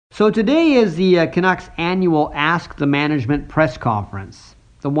So today is the Canucks annual Ask the Management press conference,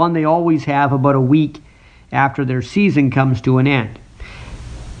 the one they always have about a week after their season comes to an end.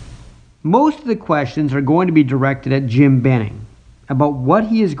 Most of the questions are going to be directed at Jim Benning about what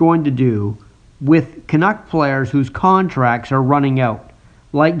he is going to do with Canuck players whose contracts are running out,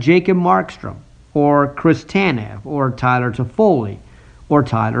 like Jacob Markstrom, or Chris Tanev, or Tyler Toffoli, or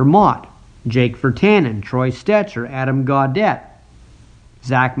Tyler Mott, Jake Virtanen, Troy Stetcher, Adam Gaudette,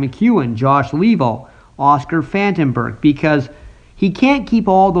 Zach McEwen, Josh Levo, Oscar Fantenberg, because he can't keep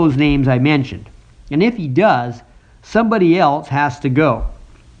all those names I mentioned. And if he does, somebody else has to go,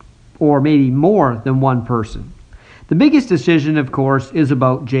 or maybe more than one person. The biggest decision, of course, is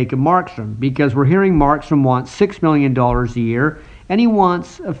about Jacob Markstrom, because we're hearing Markstrom wants $6 million a year, and he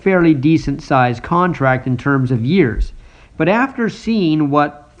wants a fairly decent-sized contract in terms of years. But after seeing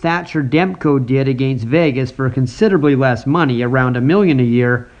what Thatcher Demko did against Vegas for considerably less money, around $1 million a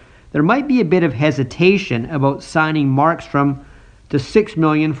year, there might be a bit of hesitation about signing Markstrom to $6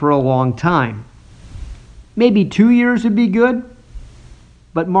 million for a long time. Maybe 2 years would be good,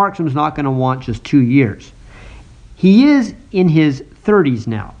 but Markstrom's not going to want just 2 years. He is in his 30s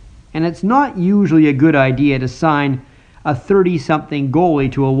now, and it's not usually a good idea to sign a 30-something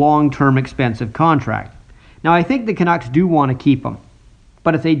goalie to a long-term expensive contract. Now, I think the Canucks do want to keep him.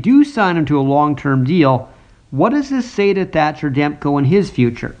 But if they do sign him to a long-term deal, what does this say to Thatcher Demko and his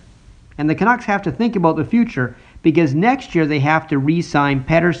future? And the Canucks have to think about the future, because next year they have to re-sign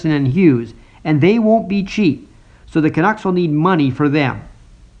Pettersson and Hughes, and they won't be cheap. So the Canucks will need money for them.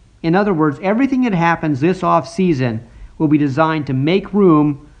 In other words, everything that happens this off-season will be designed to make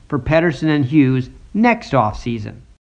room for Pettersson and Hughes next off-season.